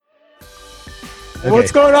Okay.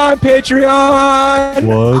 What's going on, Patreon?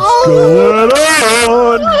 What's going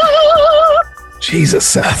on? Jesus,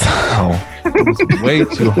 Seth. Oh, it was way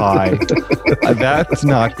too high. That's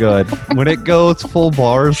not good. When it goes full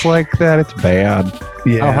bars like that, it's bad.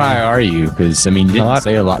 Yeah. How high are you? Because, I mean, you didn't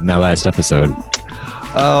say a lot in that last episode.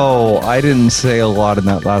 Oh, I didn't say a lot in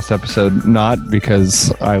that last episode, not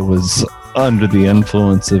because I was under the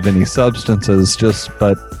influence of any substances,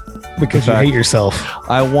 but because you hate yourself.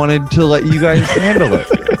 I wanted to let you guys handle it.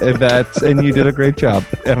 And you did a great job.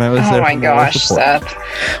 And I was there. Oh my gosh, Seth.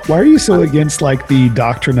 Why are you so against like the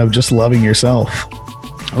doctrine of just loving yourself?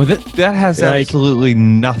 Well, that has absolutely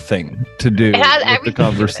nothing to do with the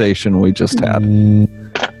conversation we just had.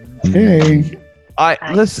 Hey,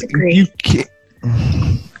 listen. You can't.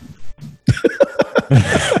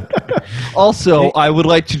 Also, I would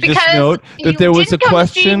like to just note that there was a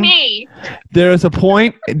question. There is a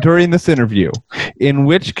point during this interview in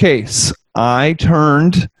which case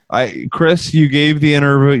Chris, you gave the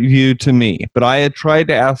interview to me, but I had tried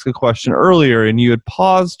to ask a question earlier and you had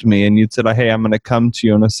paused me and you'd said, hey, I'm going to come to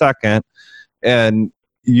you in a second. And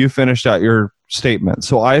you finished out your statement.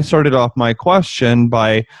 So I started off my question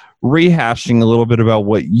by rehashing a little bit about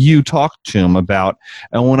what you talked to him about.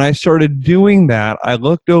 And when I started doing that, I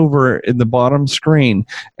looked over in the bottom screen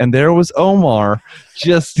and there was Omar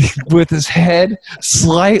just with his head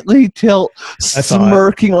slightly tilt,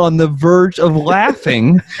 smirking on the verge of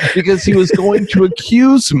laughing because he was going to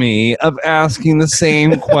accuse me of asking the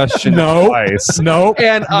same question twice. No.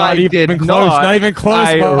 And I did not. Not even close.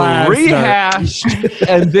 I rehashed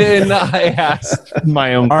and then I asked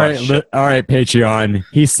my own question. All right, Patreon.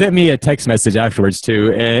 He sent me a text message afterwards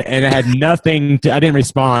too, and it had nothing to, I didn't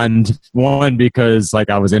respond. One, because like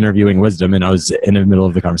I was interviewing Wisdom and I was in the middle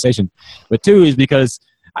of the conversation, but two is because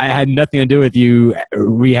I had nothing to do with you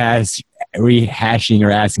rehashing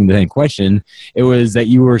or asking the same question. It was that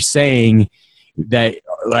you were saying that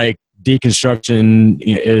like deconstruction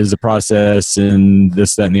is a process and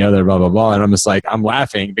this, that, and the other, blah, blah, blah. And I'm just like, I'm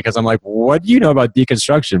laughing because I'm like, what do you know about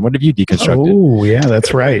deconstruction? What have you deconstructed? Oh, yeah,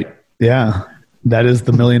 that's right. Yeah. That is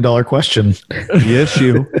the $1 million question. The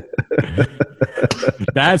issue.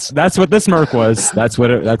 That's what this smirk was. That's what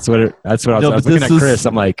I was looking at Chris.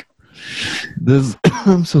 I'm like, this.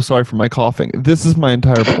 I'm so sorry for my coughing. This is my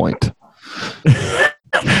entire point.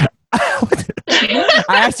 I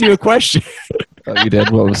asked you a question. Oh, you did?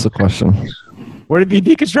 What was the question? What have you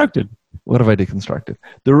deconstructed? What have I deconstructed?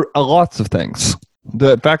 There are lots of things.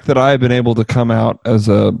 The fact that I've been able to come out as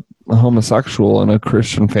a homosexual in a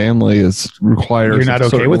Christian family requires You're not a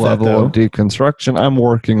okay certain with level that, though. of deconstruction. I'm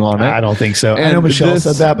working on it. I don't think so. And I know Michelle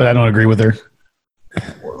said that, but I don't agree with her.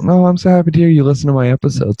 No, I'm so happy to hear you listen to my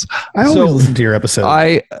episodes. I always listen to your episodes.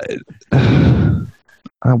 I don't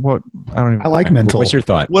even. I like mental. What's your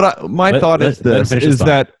thought? My thought is this: is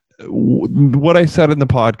that what I said in the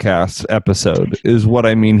podcast episode is what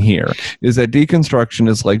I mean here. Is that deconstruction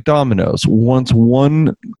is like dominoes. Once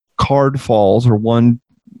one card falls or one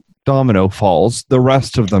domino falls, the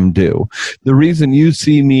rest of them do. The reason you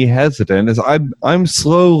see me hesitant is I'm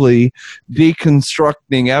slowly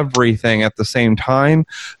deconstructing everything at the same time,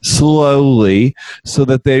 slowly, so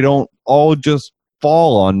that they don't all just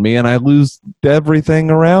fall on me and I lose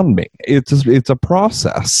everything around me. It's a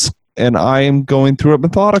process, and I am going through it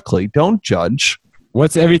methodically. Don't judge.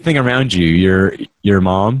 What's everything around you? Your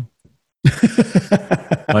mom?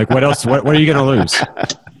 Like what else? What are you going to lose?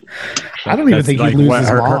 I don't even think he'd lose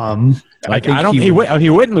his mom. Like he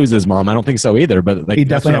wouldn't lose his mom. I don't think so either. But like, he'd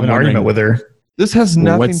definitely have an argument with her. This has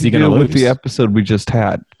nothing to do with the episode we just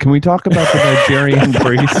had. Can we talk about the Nigerian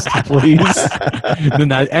priest, please?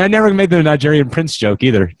 I never made the Nigerian prince joke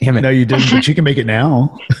either. Damn it! No, you didn't. But you can make it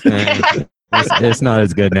now. It's not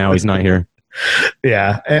as good now. He's not here.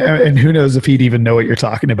 Yeah, and who knows if he'd even know what you're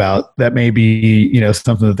talking about? That may be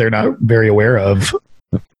something that they're not very aware of.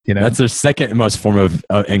 That's their second most form of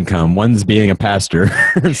income. One's being a pastor,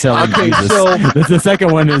 selling Jesus. So the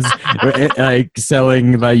second one is like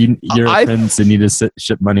selling you're a prince and need to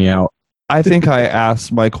ship money out. I think I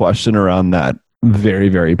asked my question around that very,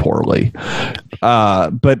 very poorly.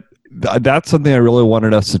 But that's something I really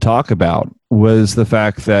wanted us to talk about, was the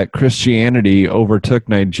fact that Christianity overtook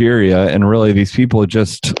Nigeria, and really these people are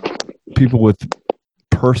just people with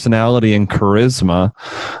personality and charisma.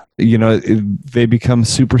 They become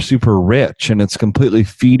super, super rich, and it's completely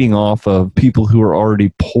feeding off of people who are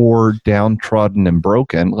already poor, downtrodden, and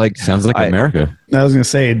broken. Like, sounds like America. I was going to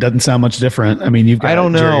say, it doesn't sound much different. I mean, you've got I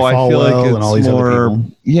don't know. Jerry I feel like it's and all these more. Other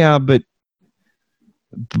people. Yeah, but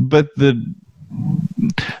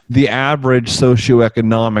the average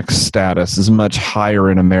socioeconomic status is much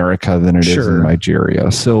higher in America than it is in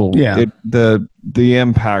Nigeria. So the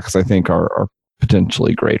impacts, I think, are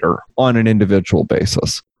potentially greater on an individual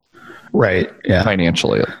basis, Right. Yeah.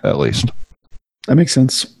 financially at least. That makes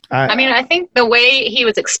sense. I mean, I think the way he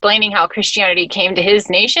was explaining how Christianity came to his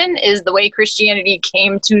nation is the way Christianity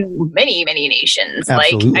came to many, many nations.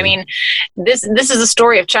 Absolutely. Like, I mean, this is the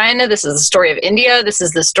story of China. This is the story of India. This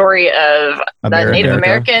is the story of the Native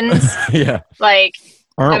Americans. Yeah. Like,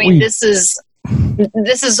 Aren't I mean, we? this is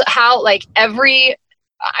how, like, I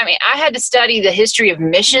had to study the history of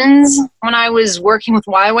missions when I was working with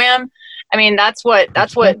YWAM. I mean, that's what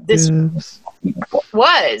this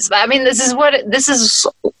was. I mean, this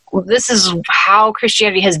is how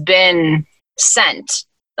Christianity has been sent.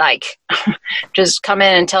 Like, just come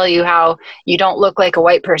in and tell you how you don't look like a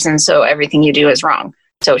white person, so everything you do is wrong.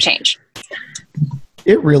 So change.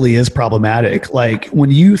 It really is problematic. Like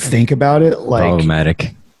when you think about it, like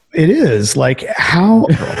Problematic. it is like how,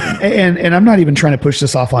 and I'm not even trying to push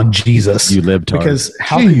this off on Jesus. You libtard. Because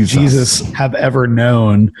how could Jesus have ever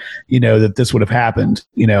known, that this would have happened?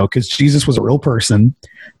 Because Jesus was a real person.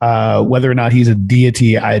 Whether or not he's a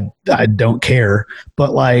deity, I don't care.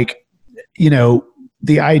 But like,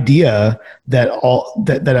 the idea that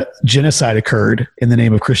that a genocide occurred in the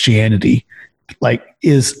name of Christianity, like,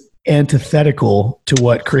 is antithetical to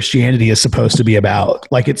what Christianity is supposed to be about.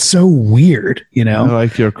 Like, it's so weird, I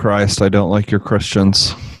like your Christ. I don't like your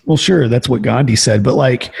Christians. Well, sure, that's what Gandhi said. But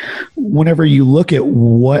like, whenever you look at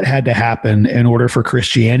what had to happen in order for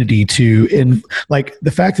Christianity like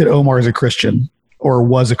the fact that Omar is a Christian or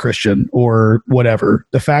was a Christian or whatever,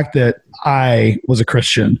 the fact that I was a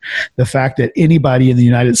Christian, the fact that anybody in the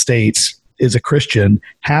United States is a Christian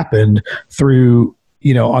happened through,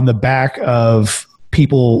 on the back of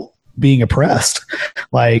people being oppressed.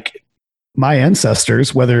 Like my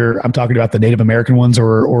ancestors, whether I'm talking about the Native American ones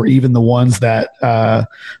or even the ones that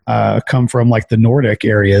come from like the Nordic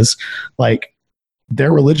areas, like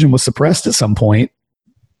their religion was suppressed at some point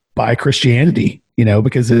by Christianity,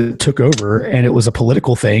 because it took over and it was a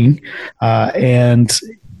political thing. And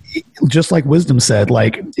just like Wisdom said,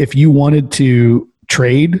 like if you wanted to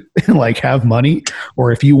trade and like have money,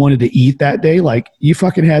 or if you wanted to eat that day, like you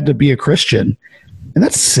fucking had to be a Christian. And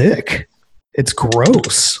that's sick. It's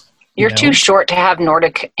gross. You're too short to have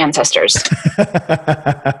Nordic ancestors.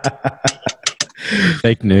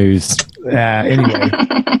 Fake news. Anyway,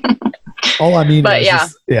 all I mean, but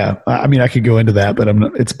is I mean, I could go into that, but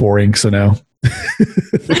it's boring. So no.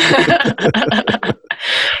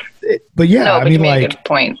 But yeah, no, but I mean, you made a like, good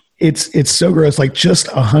point. It's so gross. Like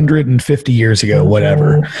just 150 years ago,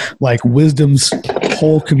 whatever, like Wisdom's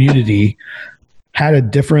whole community had a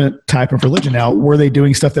different type of religion. Now, were they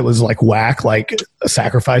doing stuff that was like whack, like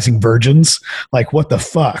sacrificing virgins? Like what the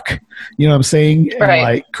fuck? You know what I'm saying? Right. And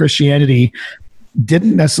like Christianity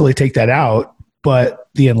didn't necessarily take that out, but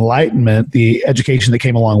the Enlightenment, the education that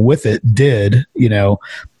came along with it did,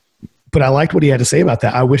 but I liked what he had to say about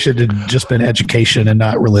that. I wish it had just been education and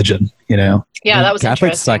not religion, Yeah, that was Catholics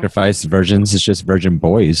interesting. sacrifice virgins. It's just virgin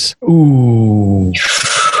boys. Ooh.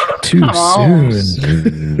 Too Come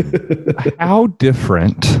soon. How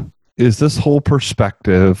different is this whole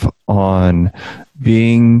perspective on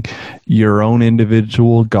being your own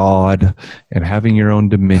individual God and having your own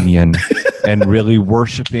dominion and really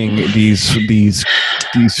worshiping these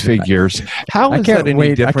figures? How is that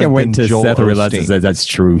any different? I can't wait than until Joel Seth realizes Osteen? that that's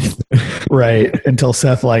truth. Right. Until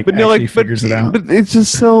Seth figures it out. But it's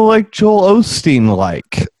just so like Joel Osteen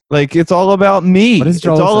like it's all about me. What is It's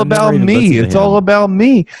Joel all Osteen? about Never even me. listened to It's him. all about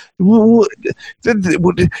me.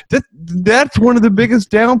 That's one of the biggest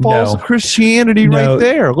downfalls No. of Christianity No. right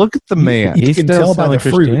there. Look at the man. You He's can still tell by the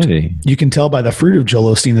selling fruit. Christianity. You can tell by the fruit of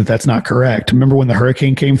Joel Osteen that that's not correct. Remember when the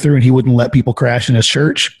hurricane came through and he wouldn't let people crash in his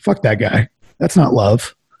church? Fuck that guy. That's not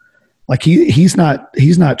love. Like he's not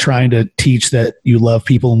trying to teach that you love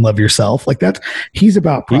people and love yourself. Like he's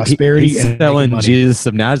about prosperity He's and selling making money. Jesus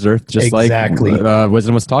of Nazareth, just Exactly. like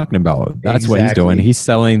Wisdom was talking about. That's what he's Exactly. doing. He's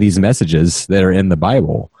selling these messages that are in the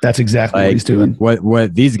Bible. That's exactly what Like, he's doing.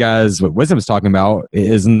 What these guys, what Wisdom's talking about,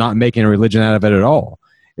 is not making a religion out of it at all.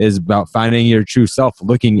 Is about finding your true self,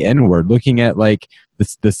 looking inward, looking at like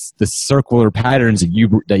this circular patterns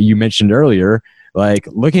that you mentioned earlier, like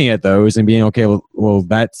looking at those and being okay. Well,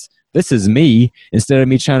 this is me, instead of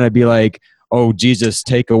me trying to be like, oh, Jesus,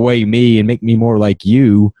 take away me and make me more like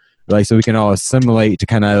you, like so we can all assimilate to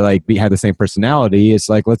kind of like have the same personality. It's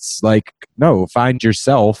like, let's like, no, find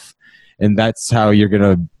yourself, and that's how you're going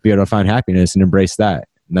to be able to find happiness and embrace that.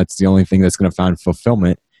 And that's the only thing that's going to find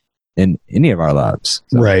fulfillment in any of our lives.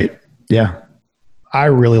 So, Right. Yeah. I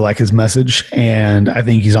really like his message, and I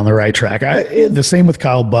think he's on the right track. The same with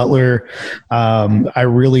Kyle Butler. I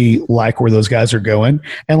really like where those guys are going.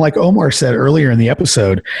 And like Omar said earlier in the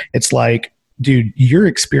episode, it's like, dude, you're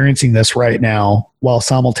experiencing this right now while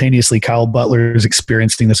simultaneously Kyle Butler is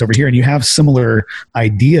experiencing this over here. And you have similar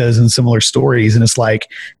ideas and similar stories. And it's like,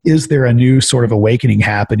 is there a new sort of awakening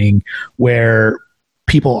happening where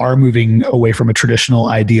people are moving away from a traditional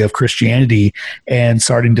idea of Christianity and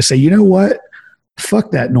starting to say, you know what?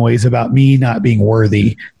 Fuck that noise about me not being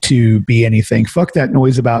worthy to be anything. Fuck that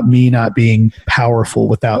noise about me not being powerful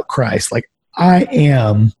without Christ. Like, I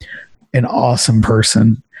am an awesome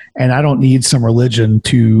person, and I don't need some religion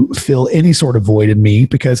to fill any sort of void in me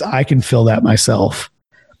because I can fill that myself.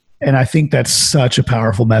 And I think that's such a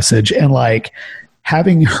powerful message. And like,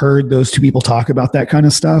 having heard those two people talk about that kind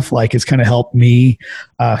of stuff, like, it's kind of helped me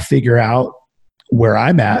figure out where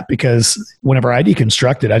I'm at, because whenever I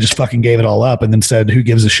deconstructed, I just fucking gave it all up and then said, who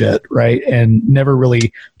gives a shit, right? And never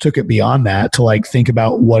really took it beyond that to like think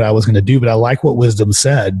about what I was going to do. But I like what Wisdom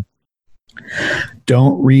said.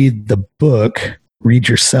 Don't read the book, read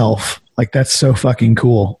yourself. Like, that's so fucking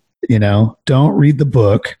cool. You know, don't read the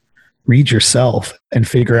book, read yourself and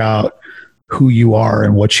figure out who you are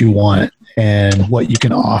and what you want and what you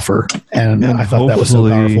can offer. And I thought that was so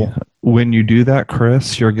powerful. When you do that,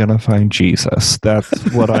 Chris, you're going to find Jesus. That's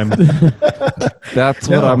what I'm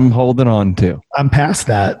I'm holding on to. I'm past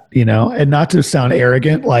that, you know, and not to sound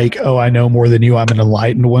arrogant, like, oh, I know more than you, I'm an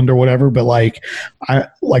enlightened one or whatever. But like,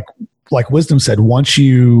 like Wisdom said, once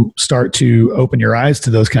you start to open your eyes to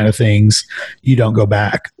those kind of things, you don't go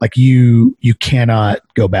back. Like you cannot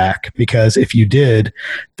go back, because if you did,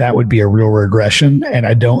 that would be a real regression. And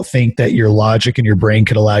I don't think that your logic and your brain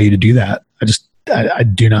could allow you to do that. I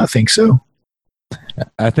do not think so.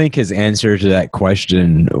 I think his answer to that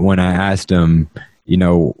question, when I asked him, you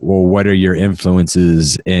know, well, what are your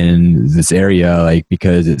influences in this area? Like,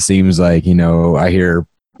 because it seems like, you know, I hear,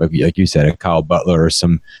 like you said, a Kyle Butler or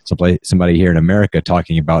somebody here in America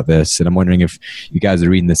talking about this, and I'm wondering if you guys are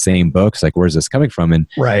reading the same books. Like, where's this coming from? And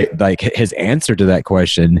right, like his answer to that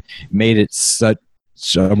question made it such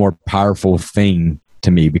a more powerful thing to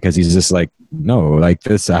me, because he's just like, no, like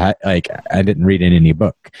this, I didn't read in any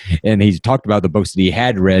book. And he talked about the books that he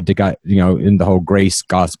had read to got, you know, in the whole grace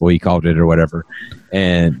gospel, he called it, or whatever.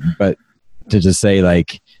 But to just say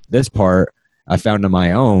like, this part I found on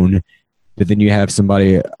my own, but then you have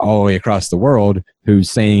somebody all the way across the world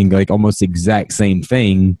who's saying like almost the exact same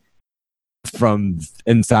thing from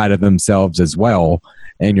inside of themselves as well.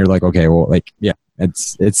 And you're like, okay, well, like, yeah,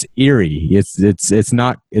 it's eerie. It's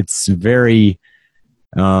very,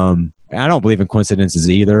 I don't believe in coincidences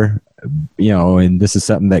either, you know, and this is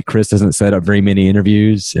something that Chris doesn't set up very many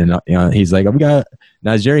interviews. And you know, he's like, oh, we got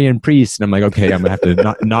Nigerian priest. And I'm like, okay, I'm going to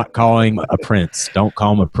have to not call him a prince. Don't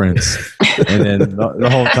call him a prince. And then the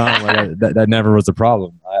whole time, like, that never was a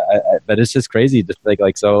problem. But it's just crazy to think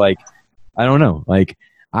like, so like, I don't know. Like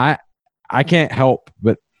I can't help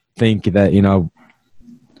but think that, you know,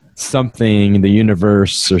 something in the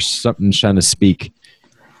universe or something's trying to speak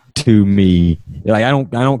to me. Like, I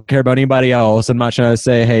don't care about anybody else. I'm not trying to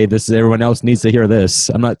say, hey, this is, everyone else needs to hear this.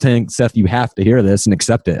 I'm not saying, Seth, you have to hear this and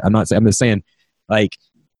accept it. I'm just saying, like,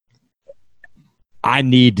 I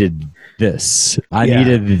needed this. I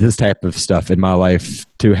needed this type of stuff in my life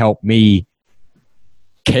to help me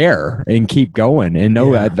care and keep going and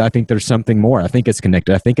know that I think there's something more. I think it's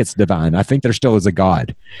connected. I think it's divine. I think there still is a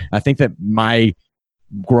God. I think that my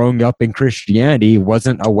growing up in Christianity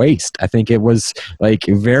wasn't a waste. I think it was like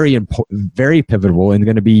very important, very pivotal, and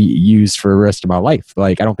going to be used for the rest of my life.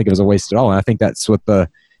 Like, I don't think it was a waste at all. And I think that's what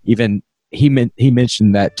he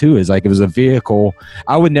mentioned that too, is like, it was a vehicle.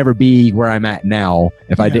 I would never be where I'm at now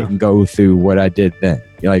if I didn't go through what I did then.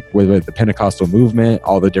 Like with the Pentecostal movement,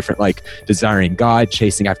 all the different, like, desiring God,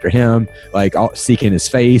 chasing after him, like seeking his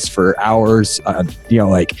face for hours, you know,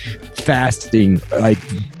 like fasting, like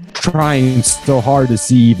trying so hard to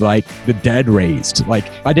see like the dead raised. Like,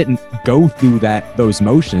 if I didn't go through those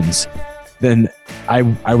motions, then I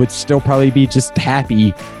would still probably be just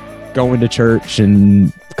happy going to church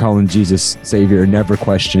and calling Jesus Savior, never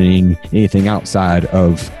questioning anything outside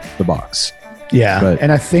of the box. Yeah.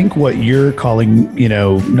 And I think what you're calling, you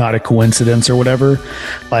know, not a coincidence or whatever,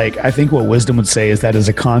 like, I think what Wisdom would say is that is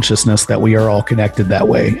a consciousness that we are all connected that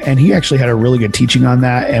way. And he actually had a really good teaching on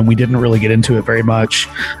that, and we didn't really get into it very much,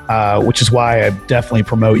 which is why I definitely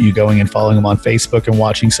promote you going and following him on Facebook and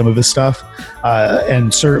watching some of his stuff.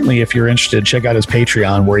 And certainly if you're interested, check out his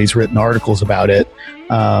Patreon where he's written articles about it.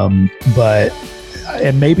 And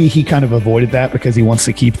maybe he kind of avoided that because he wants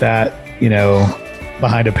to keep that, you know,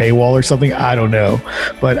 behind a paywall or something. I don't know,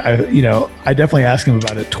 but I definitely asked him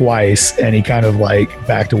about it twice, and he kind of like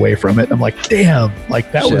backed away from it. I'm like, damn,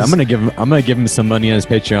 like that Shit, was. I'm gonna give him some money on his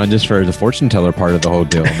Patreon just for the fortune teller part of the whole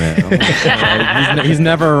deal, man. he's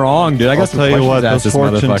never wrong, dude. I I'll got some tell you questions what, to ask those this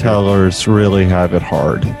fortune motherfucker. tellers really have it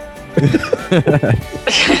hard.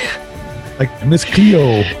 Like Miss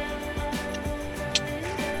Cleo.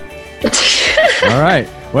 All right.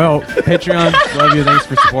 Well, Patreon, love you. Thanks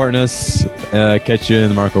for supporting us. Catch you in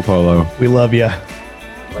the Marco Polo. We love you.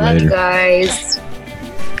 Love you guys.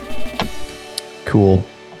 Cool.